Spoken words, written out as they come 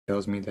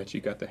Tells me that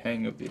you got the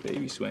hang of the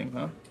baby swing,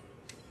 huh?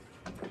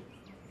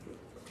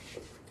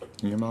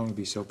 Your mom would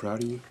be so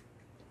proud of you.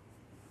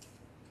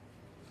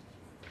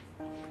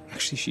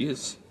 Actually, she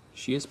is.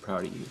 She is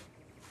proud of you.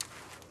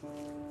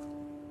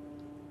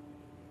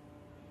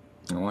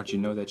 I want you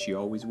to know that she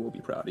always will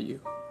be proud of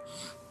you.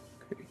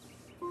 Okay.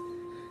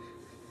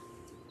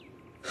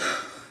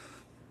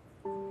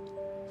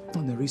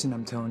 And the reason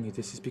I'm telling you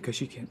this is because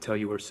she can't tell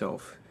you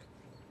herself.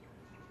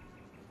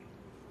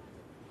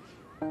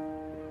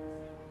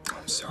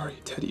 I'm sorry,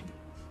 Teddy.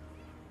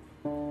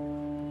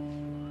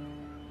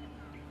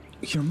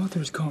 Your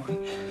mother's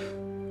gone.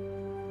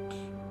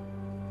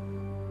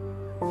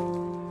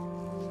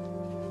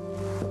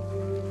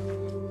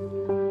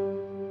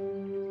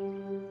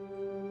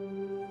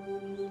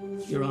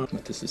 Your Honor,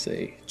 this is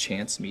a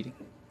chance meeting.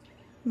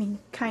 I mean,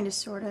 kind of,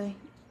 sort of.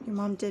 Your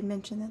mom did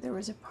mention that there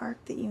was a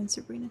park that you and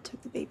Sabrina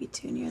took the baby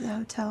to near the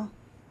hotel.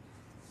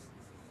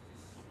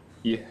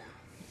 Yeah.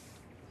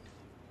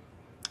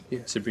 Yeah,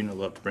 Sabrina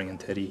loved bringing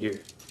Teddy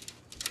here.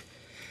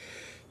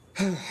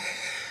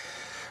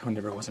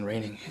 Whenever it wasn't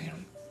raining.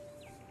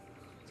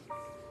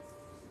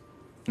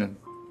 And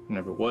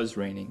whenever it was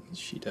raining,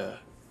 she'd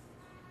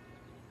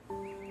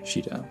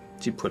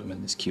put him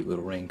in this cute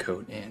little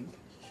raincoat, and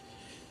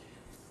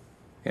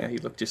yeah, he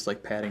looked just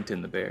like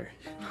Paddington the bear.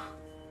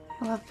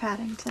 I love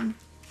Paddington.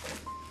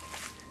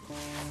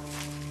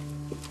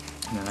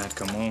 And then I'd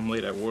come home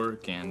late at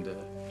work, and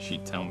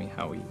she'd tell me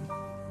how he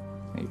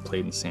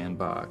played in the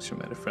sandbox, or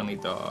met a friendly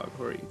dog,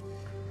 or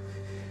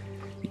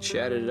he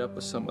chatted it up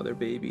with some other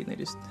baby,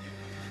 and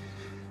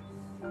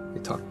they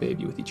talked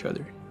baby with each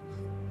other.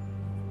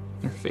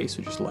 Her face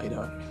would just light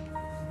up.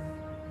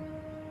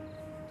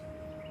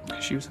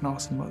 She was an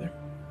awesome mother.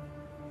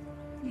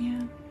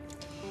 Yeah.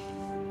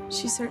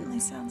 She certainly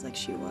sounds like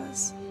she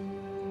was.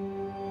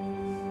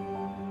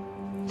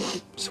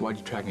 So why'd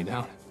you track me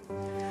down?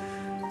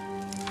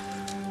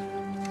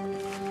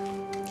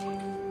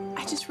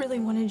 I just really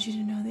wanted you to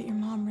know that your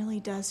mom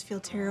really does feel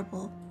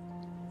terrible.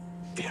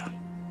 Yeah,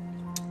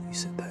 you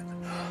said that.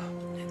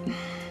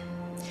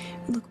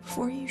 Look,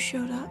 before you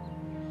showed up,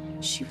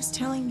 she was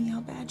telling me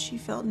how bad she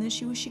felt and that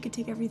she wished she could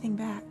take everything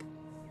back.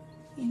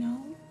 You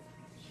know?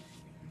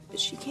 But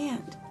she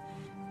can't.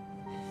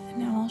 And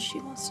now all she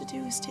wants to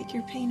do is take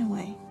your pain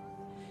away.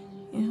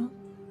 You know?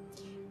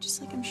 Just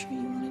like I'm sure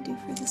you want to do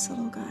for this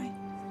little guy.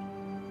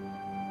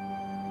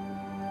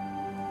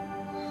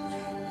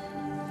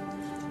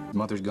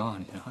 Mother's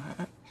gone, you know.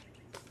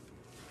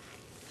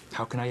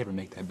 How can I ever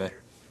make that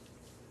better?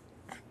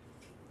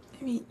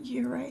 I mean,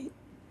 you're right.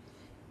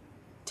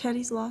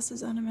 Teddy's loss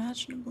is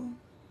unimaginable.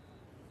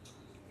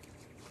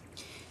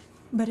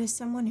 But as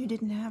someone who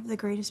didn't have the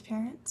greatest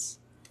parents,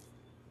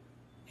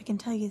 I can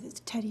tell you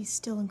that Teddy's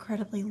still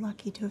incredibly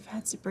lucky to have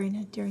had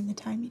Sabrina during the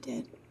time he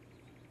did.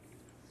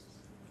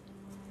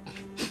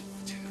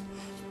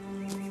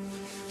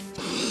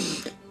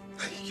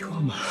 Yo, do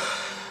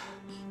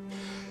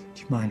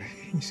you mind?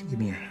 Can you give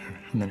me a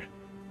minute?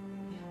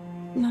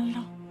 Not at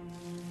all.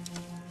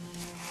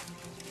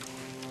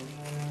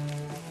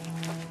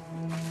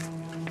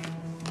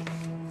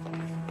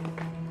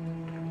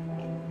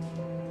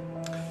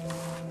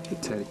 Hey,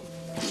 Teddy.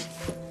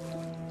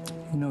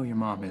 You know who your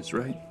mom is,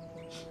 right?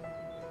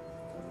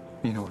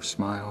 You know her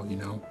smile, you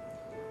know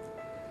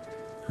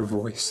her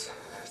voice,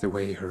 the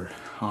way her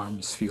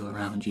arms feel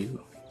around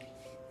you.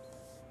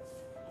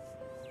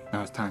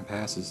 Now, as time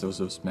passes,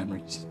 those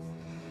memories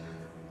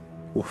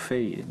will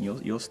fade, and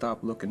you'll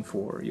stop looking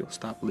for her. You'll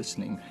stop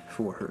listening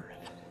for her.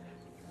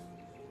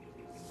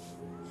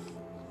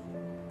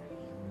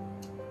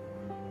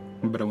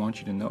 But I want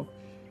you to know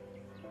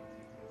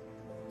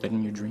that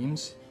in your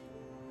dreams,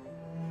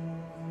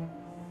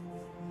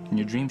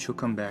 she'll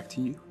come back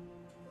to you.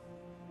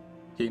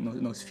 Okay,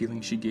 those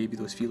feelings she gave you,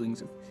 those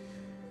feelings of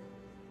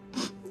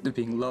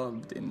being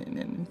loved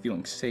and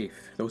feeling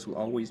safe, those will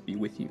always be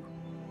with you.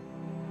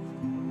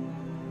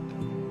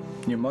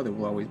 Your mother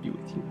will always be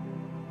with you.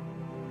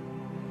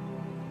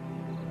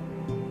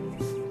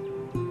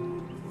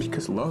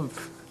 Because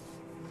love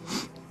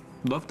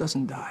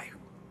doesn't die.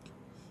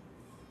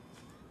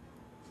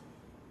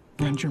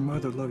 And your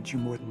mother loved you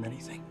more than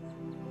anything.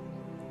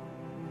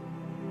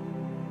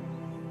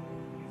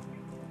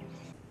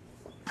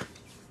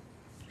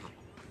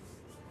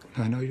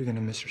 I know you're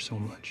gonna miss her so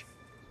much.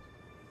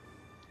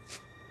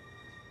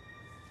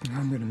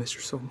 I'm gonna miss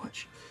her so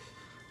much.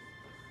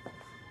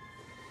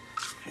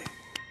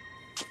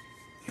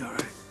 You all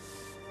right?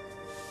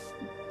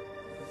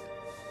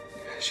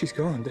 She's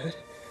gone, Dad.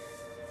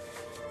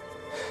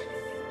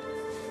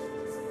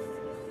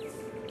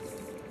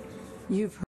 You've